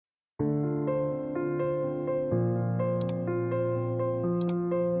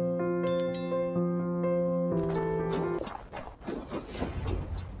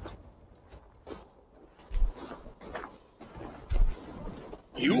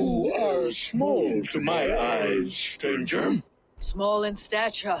You are small to my eyes, stranger. Small in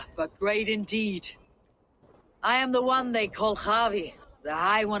stature, but great in deed. I am the one they call Javi, the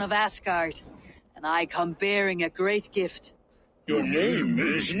High One of Asgard, and I come bearing a great gift. Your name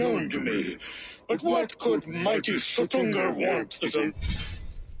is known to me, but what could mighty Suttungr want this?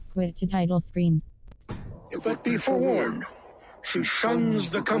 Quit to title screen. But be forewarned, she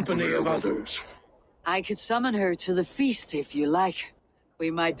shuns the company of others. I could summon her to the feast if you like. We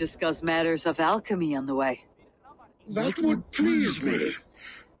might discuss matters of alchemy on the way. That would please me.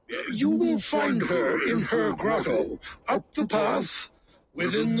 You will find her in her grotto, up the path,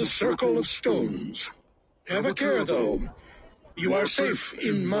 within the circle of stones. Have a care, though. You are safe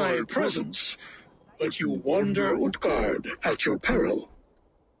in my presence, but you wander Utgard at your peril.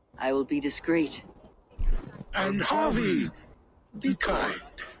 I will be discreet. And Javi, be kind.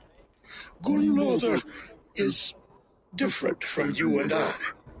 Gunlodr is different from you and I.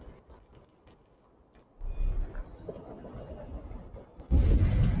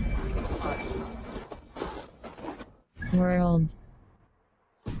 World.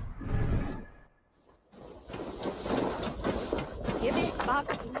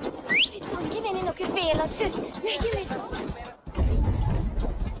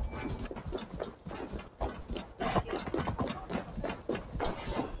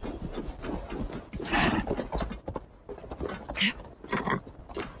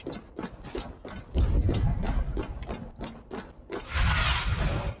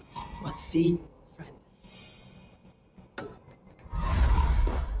 Let's see.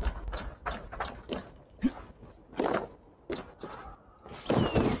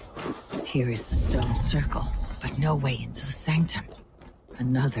 Here is the stone circle, but no way into the sanctum.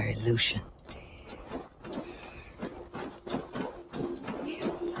 Another illusion.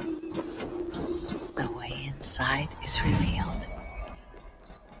 The way inside is revealed.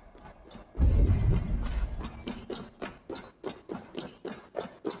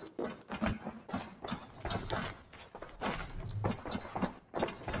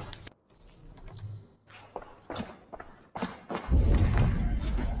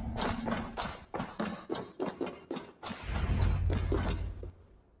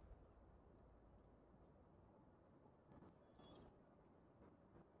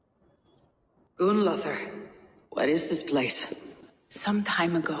 Gunlodr, what is this place? Some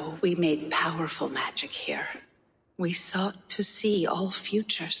time ago, we made powerful magic here. We sought to see all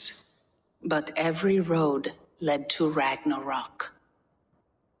futures, but every road led to Ragnarok.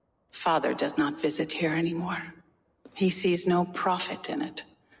 Father does not visit here anymore. He sees no profit in it.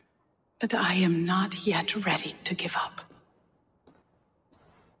 But I am not yet ready to give up.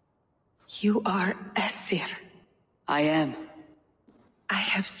 You are Esir. I am. I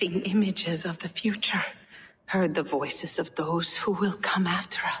have seen images of the future, heard the voices of those who will come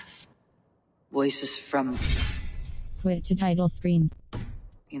after us. Voices from... Quit to title screen.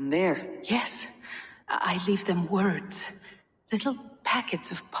 in there? Yes. I leave them words. Little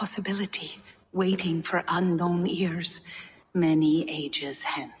packets of possibility, waiting for unknown ears, many ages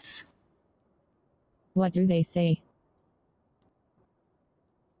hence. What do they say?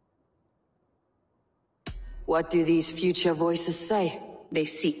 What do these future voices say? They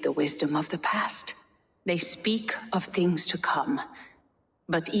seek the wisdom of the past. They speak of things to come.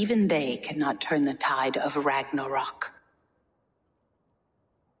 But even they cannot turn the tide of Ragnarok.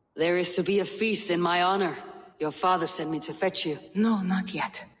 There is to be a feast in my honor. Your father sent me to fetch you. No, not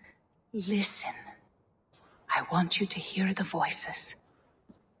yet. Listen. I want you to hear the voices.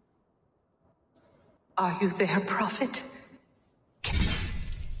 Are you there, prophet?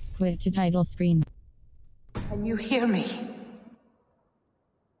 Quit to title screen. Can you hear me?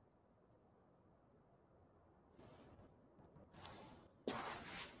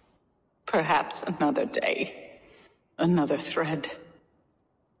 Perhaps another day. Another thread.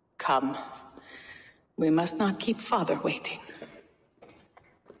 Come. We must not keep father waiting.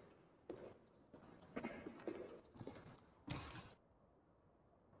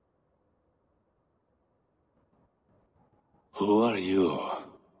 Who are you?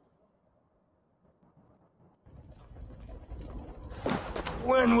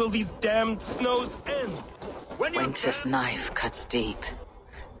 When will these damned snows end? Winter's knife cuts deep.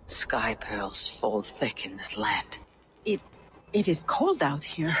 Sky pearls fall thick in this land. It is cold out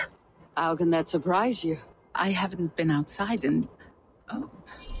here. How can that surprise you? I haven't been outside in...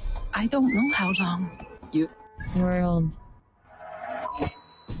 I don't know how long. World.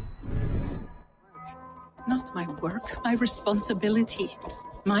 Not my work, my responsibility.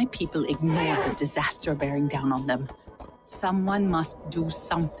 My people ignore the disaster bearing down on them. Someone must do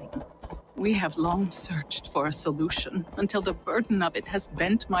something. We have long searched for a solution until the burden of it has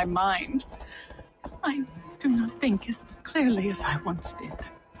bent my mind. I do not think as clearly as I once did.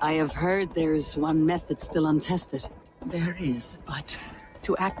 I have heard there's one method still untested. There is, but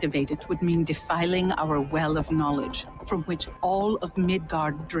to activate it would mean defiling our well of knowledge, from which all of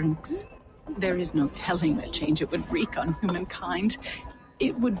Midgard drinks. There is no telling the change it would wreak on humankind.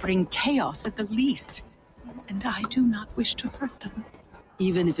 It would bring chaos at the least, and I do not wish to hurt them.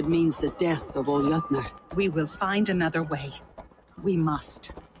 Even if it means the death of all Jotnar. We will find another way. We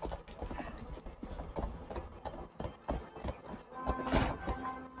must.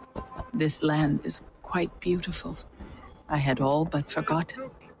 This land is quite beautiful. I had all but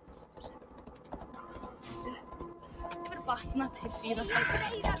forgotten.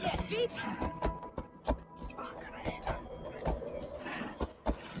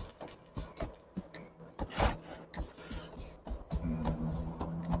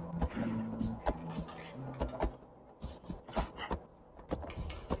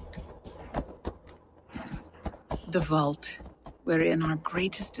 The vault, wherein our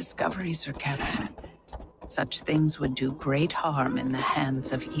greatest discoveries are kept. Such things would do great harm in the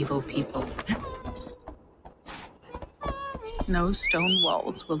hands of evil people. No stone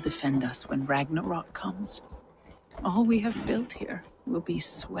walls will defend us when Ragnarok comes. All we have built here will be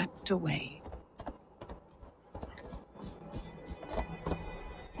swept away.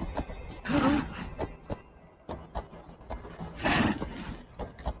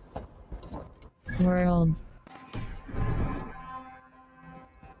 World.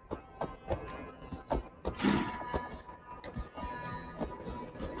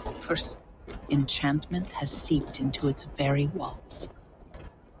 First, enchantment has seeped into its very walls.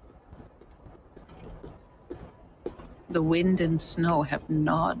 The wind and snow have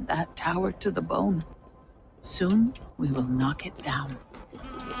gnawed that tower to the bone. Soon, we will knock it down.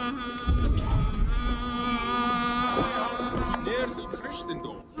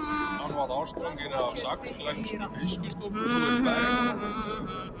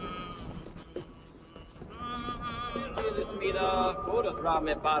 Smida forefra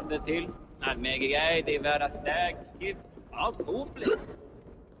med barnet til, meg jeg det være stegt, giv alt hopelig.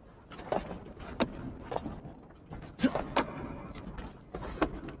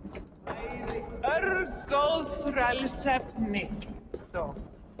 Góð frelsefni, þó.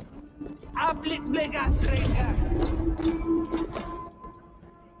 Aflitlega treyja.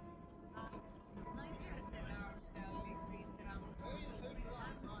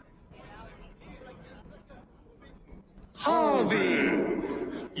 Harvey,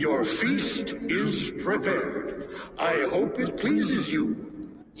 your feast is prepared. I hope it pleases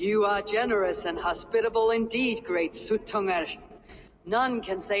you. You are generous and hospitable indeed, great Suttungr. None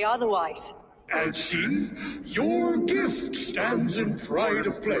can say otherwise. And see, your gift stands in pride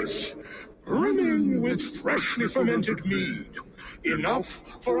of place, brimming with freshly fermented mead. Enough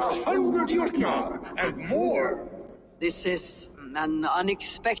for 100 Jotnar and more. This is an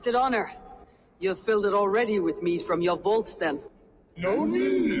unexpected honor. You've filled it already with mead from your vault, then. No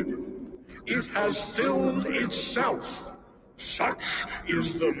need. It has filled itself. Such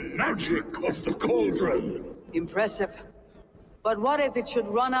is the magic of the Cauldron. Impressive. But what if it should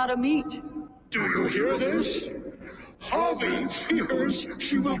run out of meat? Do you hear this? Harvey fears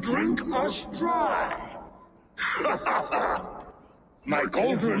she will drink us dry. My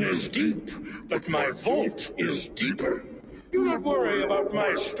cauldron is deep, but my vault is deeper. Do not worry about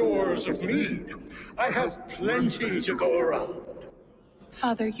my stores of mead. I have plenty to go around.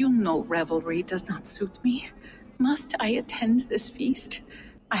 Father, you know revelry does not suit me. Must I attend this feast?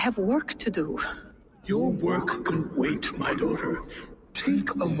 I have work to do. Your work can wait, my daughter. Take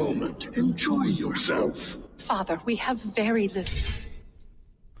a moment. Enjoy yourself. Father, we have very little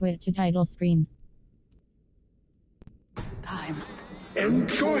Quit to title screen. time.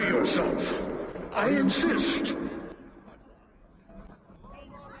 Enjoy yourself. I insist.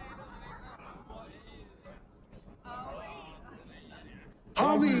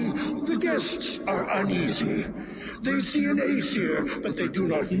 Harvey, the guests are uneasy. They see an Aesir, but they do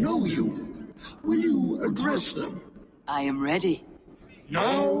not know you. Will you address them? I am ready.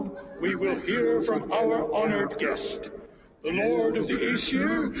 Now we will hear from our honored guest. The Lord of the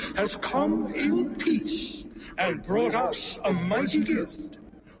Aesir has come in peace and brought us a mighty gift.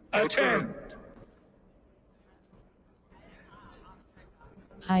 Attend.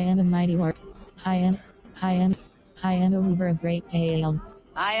 I am the mighty orc. I am the weaver of great tales.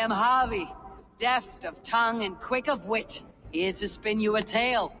 I am Harvey, deft of tongue and quick of wit, here to spin you a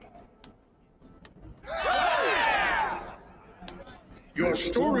tale. Your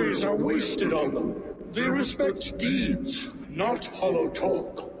stories are wasted on them. They respect deeds, not hollow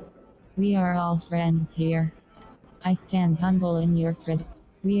talk. We are all friends here. I stand humble in your presence.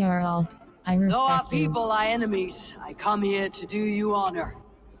 We are all. I Though our respect you. people are enemies, I come here to do you honor.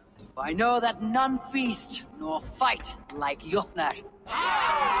 For I know that none feast nor fight like Jotnar.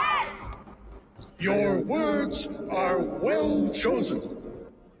 Your words are well chosen.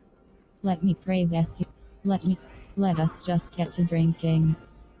 Let me praise you. Let us just get to drinking.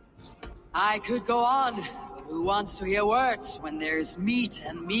 I could go on, but who wants to hear words when there's meat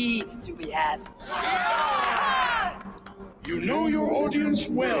and mead to be had? You know your audience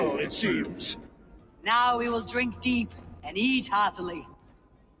well, it seems. Now we will drink deep and eat heartily.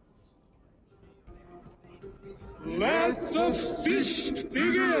 Let the feast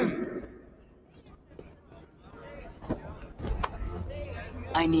begin!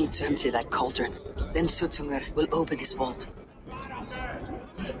 I need to empty that cauldron. Then Suttungr will open his vault.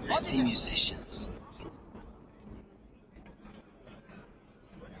 I see musicians.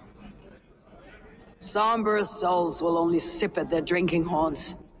 Somber souls will only sip at their drinking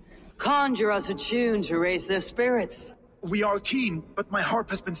horns. Conjure us a tune to raise their spirits. We are keen, but my harp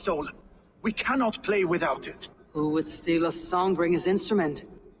has been stolen. We cannot play without it. Who would steal a songbringer's instrument?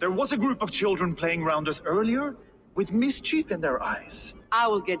 There was a group of children playing round us earlier, with mischief in their eyes. I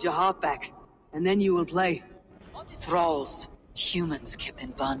will get your harp back, and then you will play. Thralls, humans kept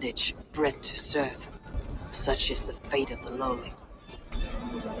in bondage, bred to serve. Such is the fate of the lowly.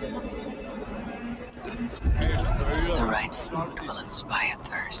 The right food will inspire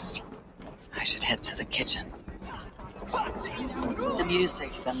thirst. I should head to the kitchen. The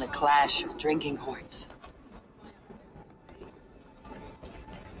music, then the clash of drinking horns.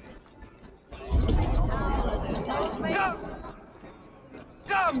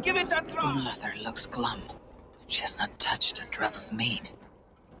 Come, give it that drop! Gunlodr looks glum. She has not touched a drop of meat.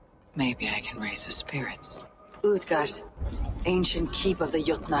 Maybe I can raise her spirits. Utgard, ancient keep of the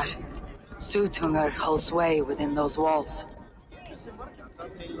Jotnar. Suttungr holds sway within those walls.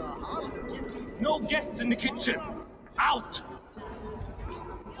 No guests in the kitchen! Out!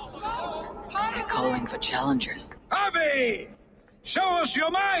 They're calling for challengers. Harvey! Show us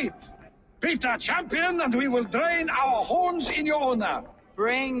your might! Beat our champion and we will drain our horns in your honor.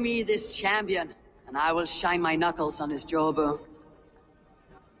 Bring me this champion, and I will shine my knuckles on his jawbone.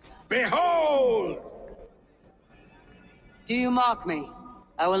 Behold! Do you mock me?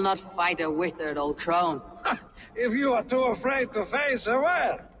 I will not fight a withered old crone. If you are too afraid to face her,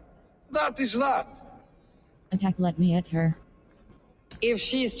 well, that is that. Attack, let me hit her. If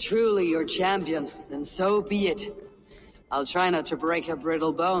she's truly your champion, then so be it. I'll try not to break her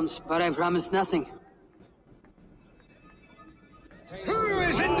brittle bones, but I promise nothing. Who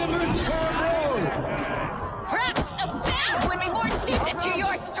is in the mood for a brawl? Perhaps a bag would be more suited to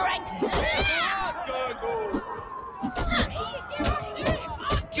your strength.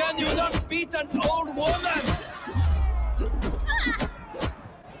 Can you not beat an old woman?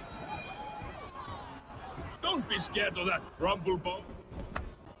 Don't be scared of that crumble bone.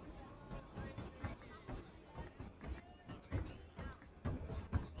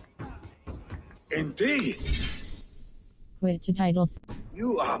 Indeed. Quit to titles.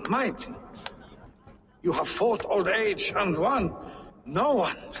 You are mighty. You have fought old age and won. No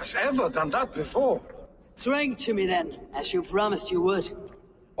one has ever done that before. Drink to me then, as you promised you would.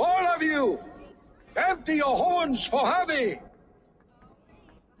 All of you! Empty your horns for Harvey!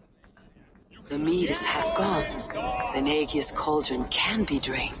 The mead is half gone. Then Aegir's cauldron can be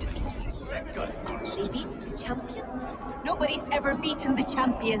drained. She beat the champion? Nobody's ever beaten the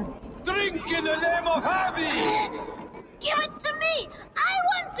champion. Drink in the name of Harvey! Give it to me! I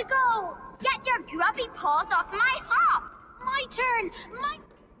want to go! Get your grubby paws off my harp! My turn!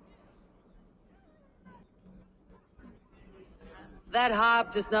 That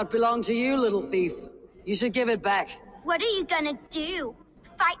harp does not belong to you, little thief. You should give it back. What are you gonna do?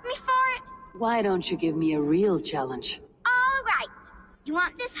 Fight me for it? Why don't you give me a real challenge? All right. You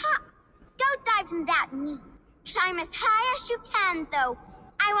want this harp? Go dive in that meat. Climb as high as you can, though.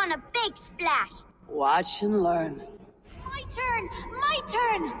 I want a big splash. Watch and learn. My turn! My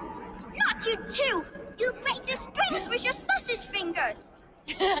turn! Not you too! You'll break the springs with your sausage fingers.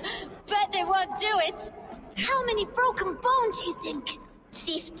 Bet they won't do it. How many broken bones you think?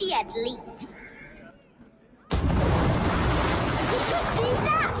 50 at least. Did you see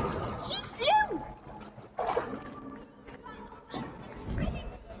that? She flew!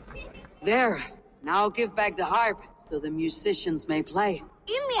 There. Now give back the harp, so the musicians may play.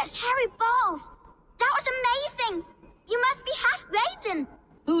 Ymir has hairy balls. That was amazing. You must be half raven.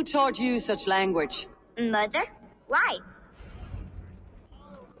 Who taught you such language? Mother? Why?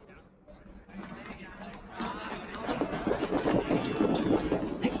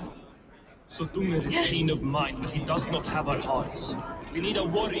 Suttungr is keen of mind, but he does not have our hearts. We need a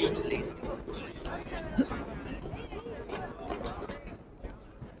warrior to lead.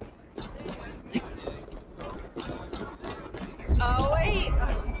 Away!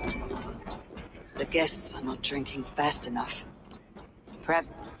 The guests are not drinking fast enough.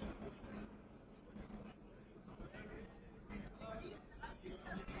 Perhaps...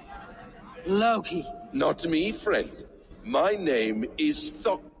 Loki! Not me, friend. My name is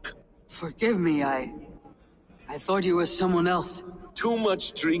Thok. Forgive me, I thought you were someone else. Too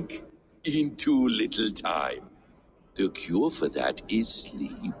much drink in too little time. The cure for that is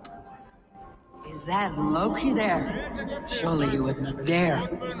sleep. Is that Loki there? Surely you would not dare.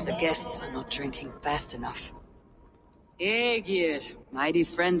 The guests are not drinking fast enough. Aegir, mighty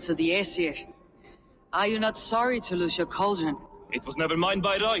friends of the Aesir. Are you not sorry to lose your cauldron? It was never mine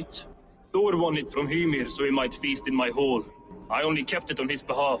by right. Thor won it from Hymir so he might feast in my hall. I only kept it on his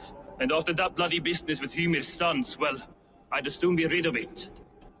behalf. And after that bloody business with Hymir's sons, well, I'd as soon be rid of it.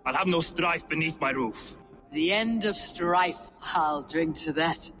 I'll have no strife beneath my roof. The end of strife. I'll drink to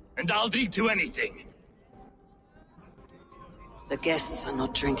that. And I'll drink to anything. The guests are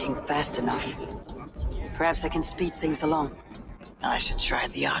not drinking fast enough. Perhaps I can speed things along. I should try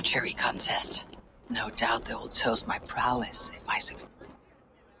the archery contest. No doubt they will toast my prowess if I succeed.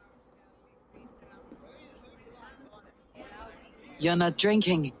 You're not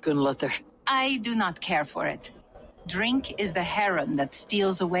drinking, Gunlodr. I do not care for it. Drink is the heron that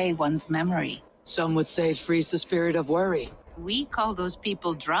steals away one's memory. Some would say it frees the spirit of worry. We call those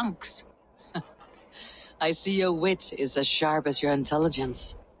people drunks. I see your wit is as sharp as your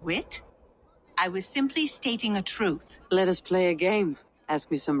intelligence. Wit? I was simply stating a truth. Let us play a game.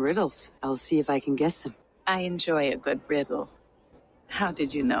 Ask me some riddles. I'll see if I can guess them. I enjoy a good riddle. How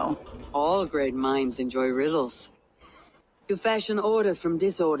did you know? All great minds enjoy riddles. You fashion order from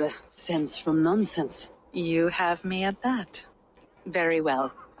disorder, sense from nonsense. You have me at that. Very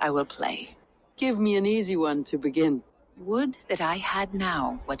well, I will play. Give me an easy one to begin. Would that I had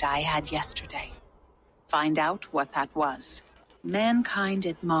now what I had yesterday. Find out what that was. Mankind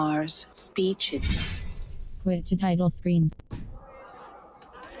at Mars, speech at... Quit to title screen.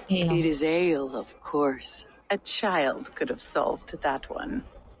 Ale. It is ale, of course. A child could have solved that one.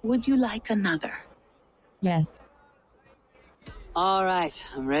 Would you like another? Yes. All right,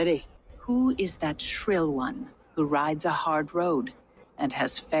 I'm ready. Who is that shrill one who rides a hard road and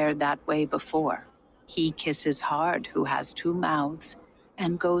has fared that way before? He kisses hard who has two mouths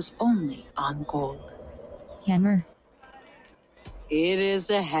and goes only on gold. Hammer. It is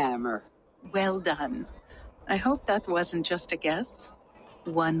a hammer. Well done. I hope that wasn't just a guess.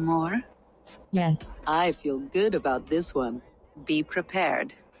 One more? Yes. I feel good about this one. Be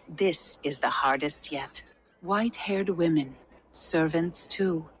prepared. This is the hardest yet. White-haired women, servants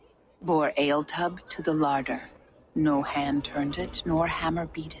too, bore ale tub to the larder. No hand turned it, nor hammer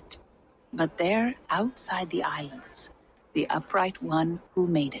beat it. But there, outside the islands, the upright one who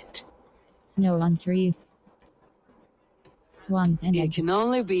made it. Snow on trees. Swans and eggs. It can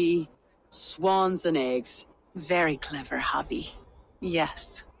only be swans and eggs. Very clever, Javi.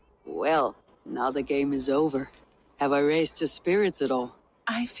 Yes. Well, now the game is over. Have I raised your spirits at all?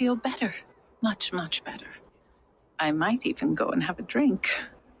 I feel better. Much, much better. I might even go and have a drink.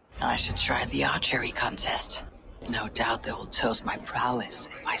 I should try the archery contest. No doubt they will toast my prowess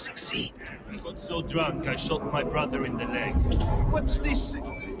if I succeed. I got so drunk I shot my brother in the leg. What's this?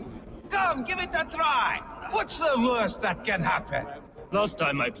 Come, give it a try. What's the worst that can happen? Last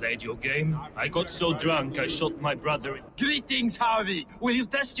time I played your game, I got so drunk I shot my brother in... Greetings, Harvey. Will you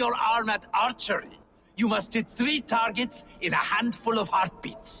test your arm at archery? You must hit 3 targets in a handful of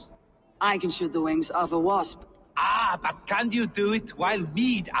heartbeats. I can shoot the wings of a wasp. Ah, but can you do it while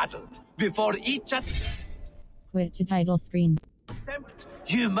mead-addled? Before each Quit to title screen. attempt,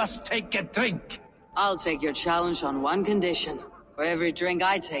 you must take a drink. I'll take your challenge on one condition. For every drink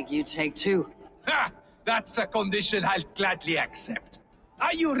I take, you take 2. Ha! That's a condition I'll gladly accept.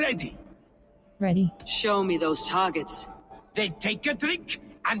 Are you ready? Ready. Show me those targets. Then take a drink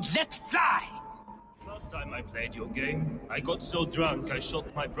and let fly. Last time I played your game, I got so drunk I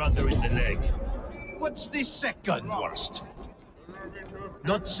shot my brother in the leg. What's the second worst?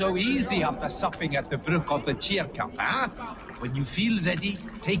 Not so easy after supping at the brook of the cheer cup, huh? When you feel ready,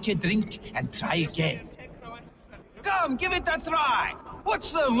 take a drink and try again. Come, give it a try.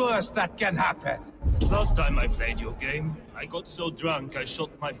 What's the worst that can happen? Last time I played your game, I got so drunk I shot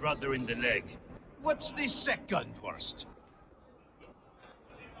my brother in the leg. What's the second worst?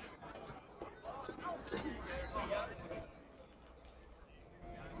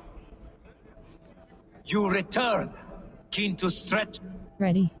 You return, keen to stretch.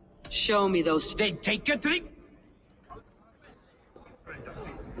 Ready. Show me those. Then take a drink.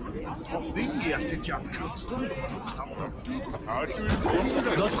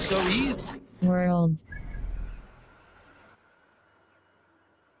 Not so easy. World.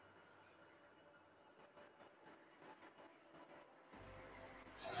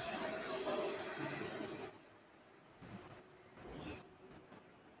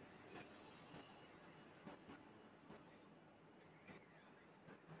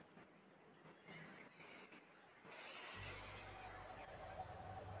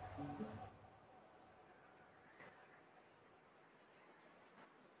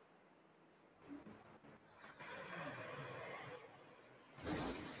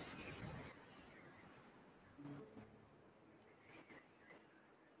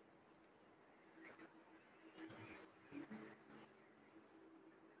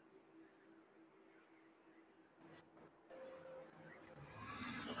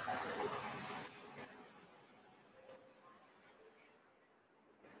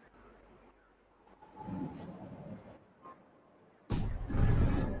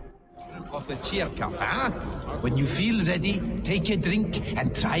 Of the cheer cup, huh? When you feel ready, take a drink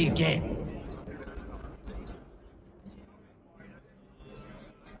and try again.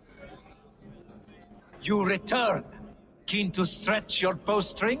 You return. Keen to stretch your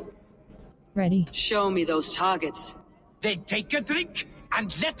bowstring? Ready. Show me those targets. Then take a drink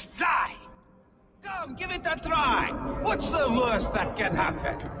and let fly. Come, give it a try. What's the worst that can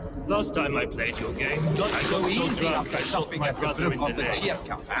happen? Last time I played your game, Not I so got so easy drunk after I shot supping my at the brother brook in of the the leg. cheer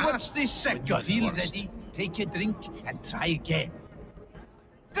cup, huh? What's this second? When you feel worst? ready, take a drink and try again.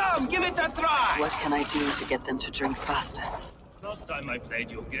 Come, give it a try. What can I do to get them to drink faster? Last time I played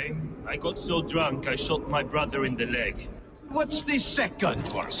your game, I got so drunk I shot my brother in the leg. What's the second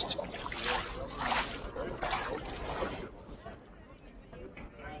worst?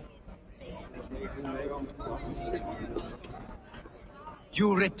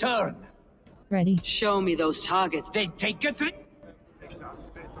 You return. Ready. Show me those targets. Then take a drink.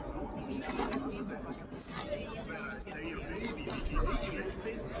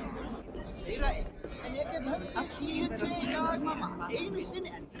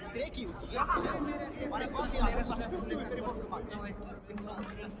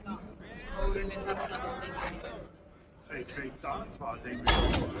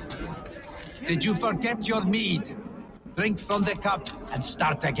 Did you forget your mead? Drink from the cup and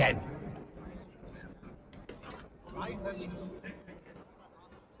start again.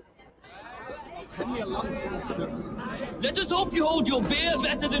 Let us hope you hold your beer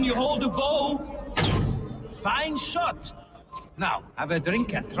better than you hold a bow. Fine shot. Now, have a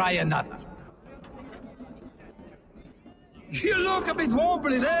drink and try another. You look a bit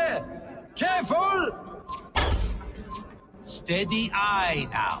wobbly there. Careful! Steady eye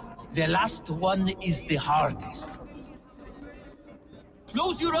now. The last one is the hardest.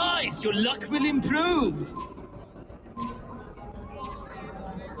 Close your eyes, your luck will improve.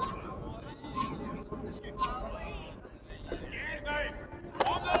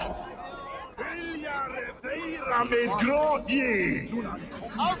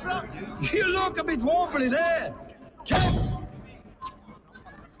 You look a bit wobbly there. Careful!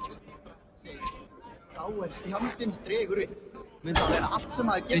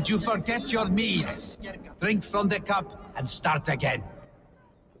 Did you forget your mead? Drink from the cup and start again.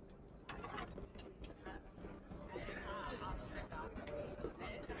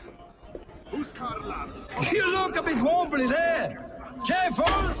 You look a bit wobbly there. Careful!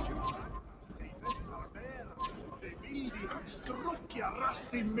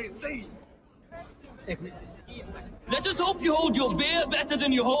 Let us hope you hold your beer better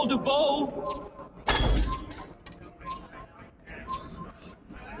than you hold a bow.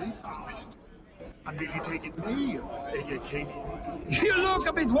 And will you take it me? You look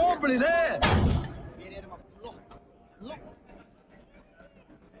a bit wobbly there.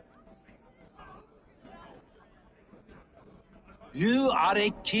 You are a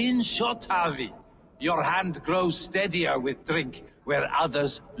keen shot, Harvey. Your hand grows steadier with drink, where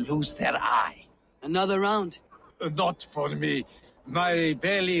others lose their eye. Another round. Not for me. My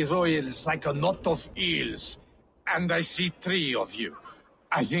belly roils like a knot of eels. And I see 3 of you.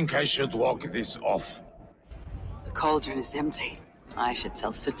 I think I should walk this off. The cauldron is empty. I should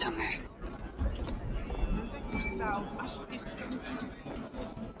tell Suttungr.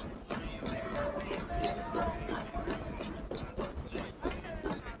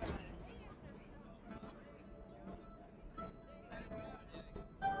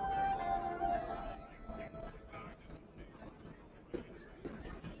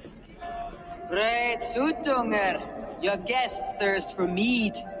 Great Suttungr! Your guests thirst for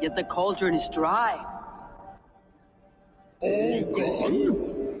mead, yet the cauldron is dry. All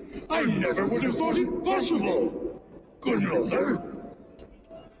gone? I never would have thought it possible. Gunlodr.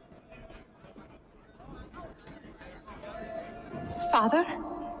 Father?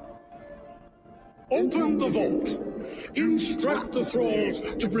 Open the vault. Instruct the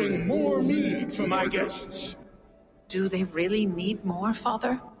thralls to bring more mead for my guests. Do they really need more,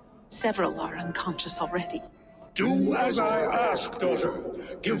 Father? Several are unconscious already. Do as I ask, daughter.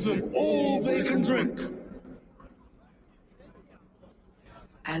 Give them all they can drink.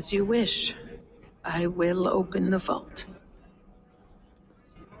 As you wish. I will open the vault.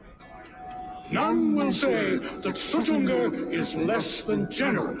 None will say that Suttungr is less than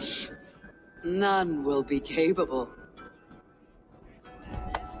generous. None will be capable.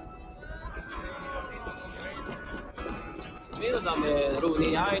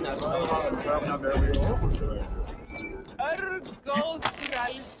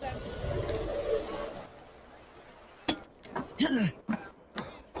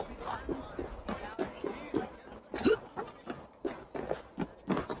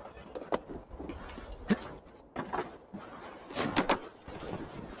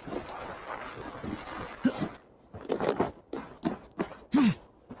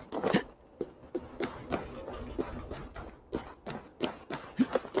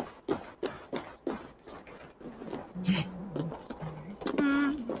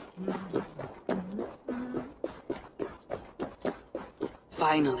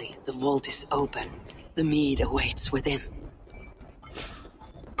 Finally, the vault is open. The mead awaits within.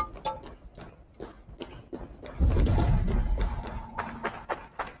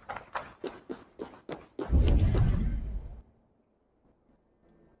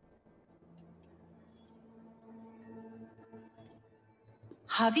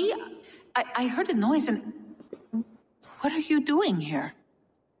 Javi, I heard a noise and... What are you doing here?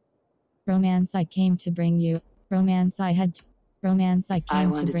 Romance, I came to bring you. Romance, I came to bring you. I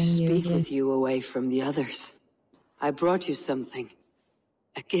wanted to speak with you away from the others. I brought you something.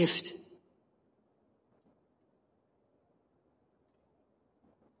 A gift.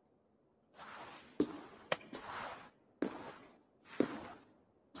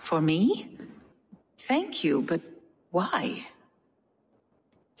 For me? Thank you, but why?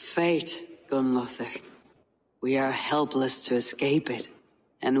 Fate, Gunlodr. We are helpless to escape it,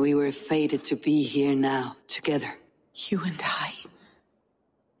 and we were fated to be here now, together. You and I?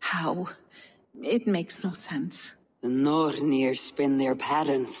 How? It makes no sense. The Nornir spin their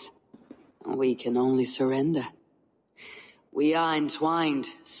patterns, and we can only surrender. We are entwined,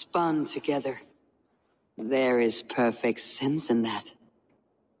 spun together. There is perfect sense in that.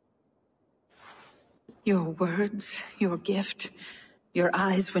 Your words, your gift, your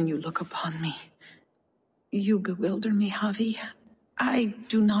eyes when you look upon me. You bewilder me, Javi. I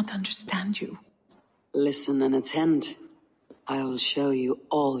do not understand you. Listen and attend. I will show you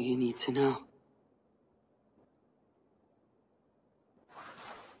all you need to know.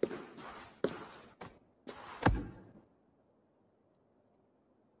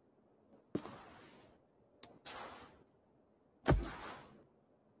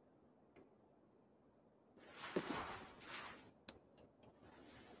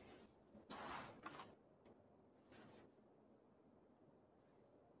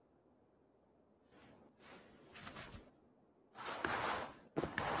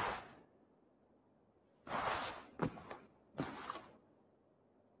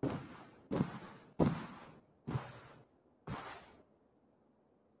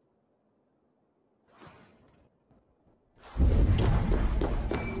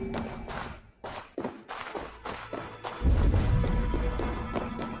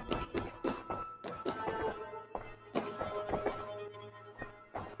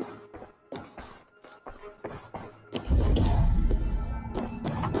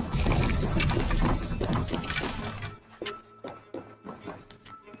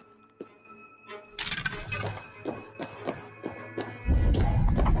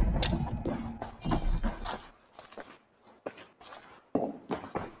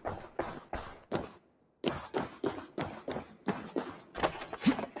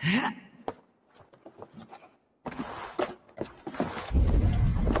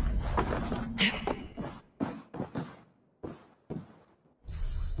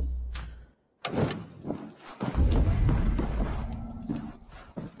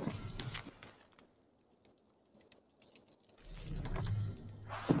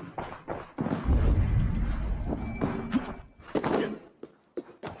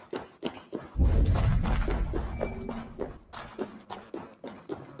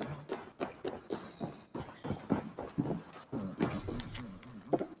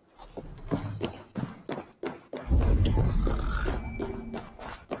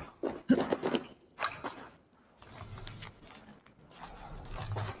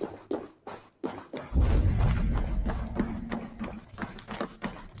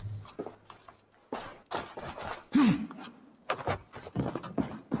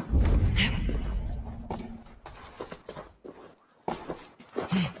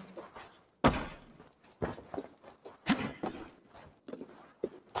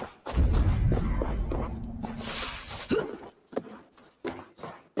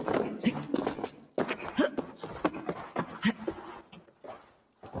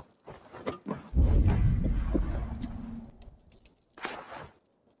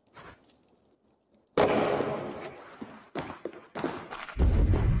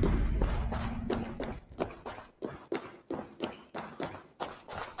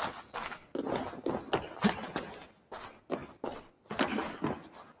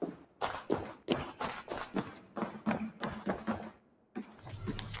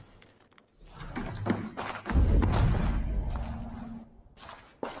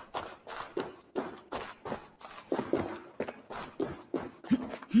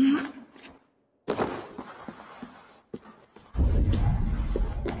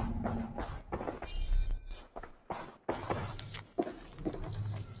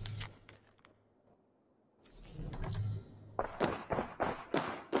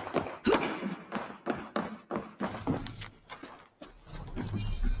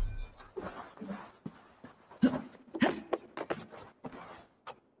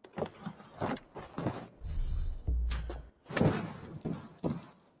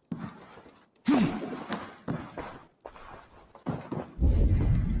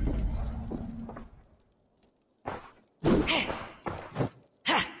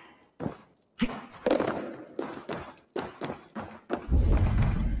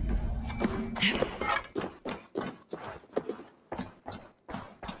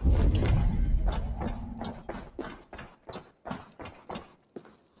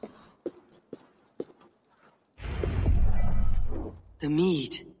 The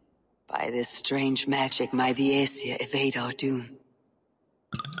mead. By this strange magic, might the Aesir evade our doom.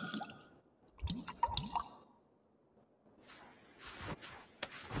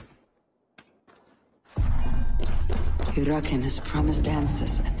 Hyrrokin has promised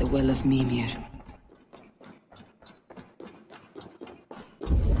answers at the Well of Mimir.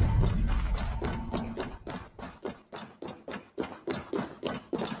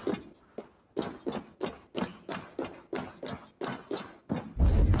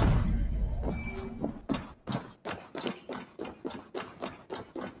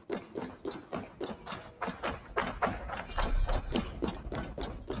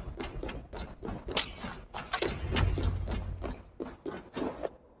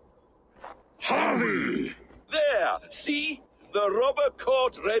 Harvey! There! See? The robber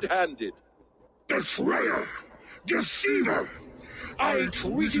caught red-handed. Betrayer! Deceiver! I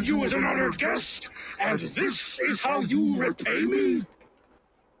treated you as an honored guest, and this is how you repay me?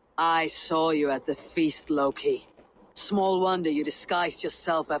 I saw you at the feast, Loki. Small wonder you disguised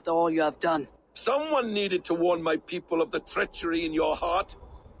yourself after all you have done. Someone needed to warn my people of the treachery in your heart.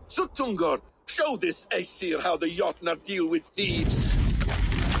 Suttungr, show this Aesir how the Jotnar deal with thieves.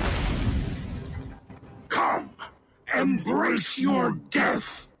 Come! Embrace your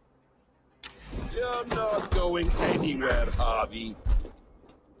death! You're not going anywhere, Harvey.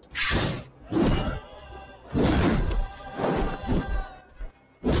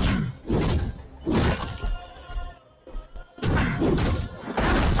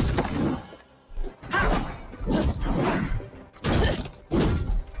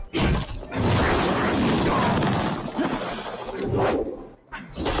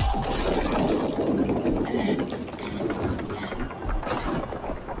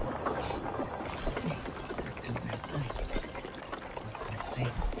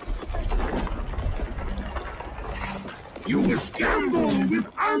 You would gamble with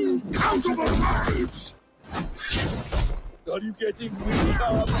uncountable lives! Are you getting weak,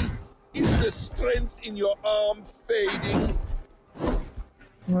 Harvey? Is the strength in your arm fading?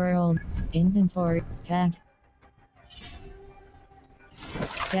 World. Inventory. Pack.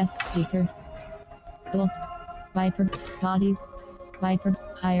 Death Speaker. Ghost. Viper. Scotties. Viper.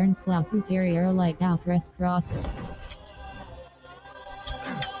 Iron Cloud Superior Light Outpress Cross.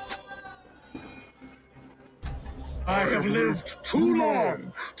 I have lived too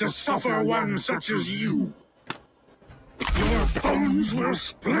long to suffer one such as you. Your bones will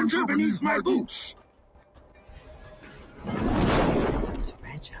splinter beneath my boots. It's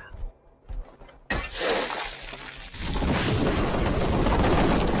fragile.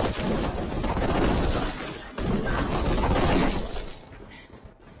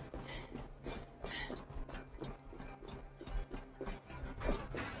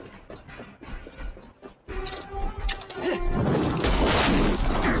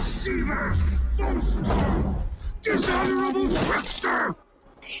 Deceiver! Boaster! Dishonorable trickster!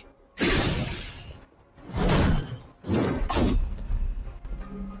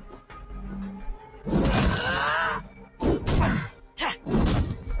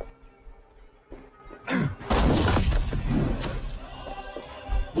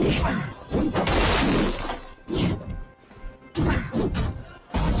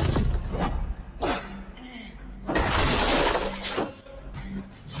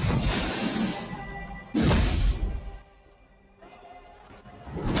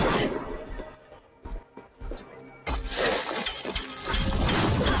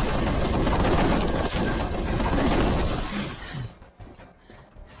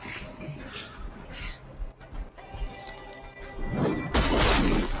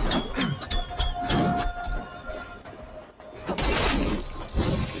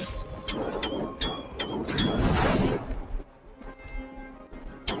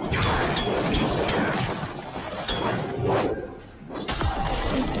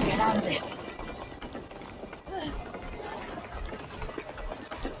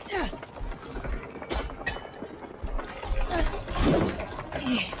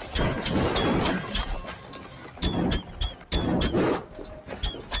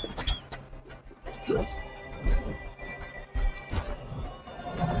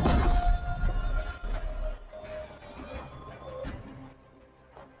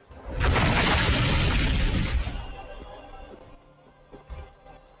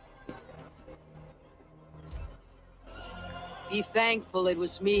 Be thankful it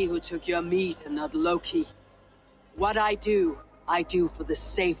was me who took your meat and not Loki. What I do for the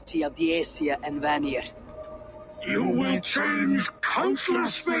safety of the Aesir and Vanir. You will change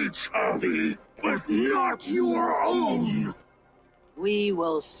countless fates, Harvey, but not your own. We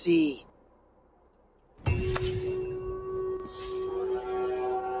will see.